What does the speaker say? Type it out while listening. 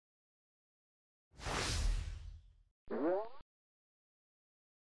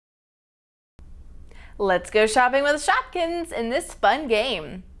Let's go shopping with Shopkins in this fun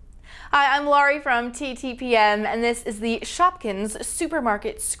game. Hi, I'm Laurie from TTPM, and this is the Shopkins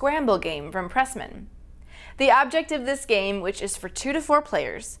Supermarket Scramble Game from Pressman. The object of this game, which is for 2 to 4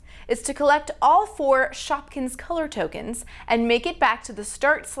 players, is to collect all 4 Shopkins Color Tokens and make it back to the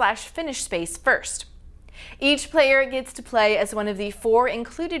start/finish space first. Each player gets to play as one of the 4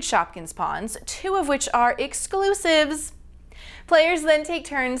 included Shopkins pawns, 2 of which are exclusives. Players then take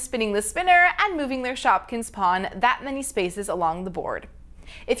turns spinning the spinner and moving their Shopkins pawn that many spaces along the board.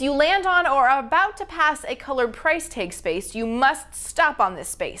 If you land on or are about to pass a colored price tag space, you must stop on this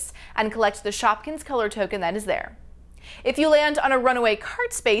space and collect the Shopkins Color Token that is there. If you land on a runaway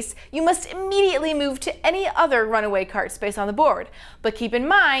cart space, you must immediately move to any other runaway cart space on the board. But keep in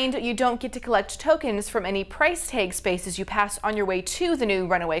mind, you don't get to collect tokens from any price tag spaces you pass on your way to the new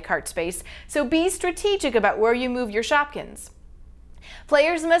runaway cart space, so be strategic about where you move your Shopkins.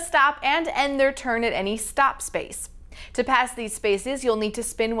 Players must stop and end their turn at any stop space. To pass these spaces, you'll need to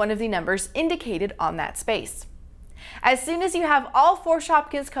spin one of the numbers indicated on that space. As soon as you have all 4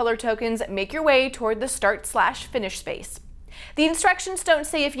 Shopkins Color Tokens, make your way toward the start/finish space. The instructions don't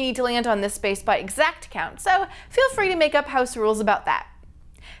say if you need to land on this space by exact count, so feel free to make up house rules about that.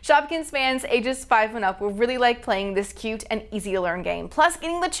 Shopkins fans ages 5 and up will really like playing this cute and easy to learn game, plus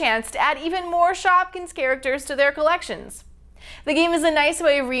getting the chance to add even more Shopkins characters to their collections. The game is a nice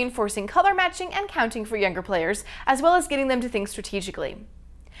way of reinforcing color matching and counting for younger players, as well as getting them to think strategically.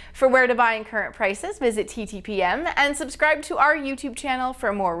 For where to buy and current prices, visit TTPM and subscribe to our YouTube channel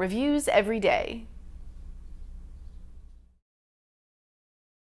for more reviews every day.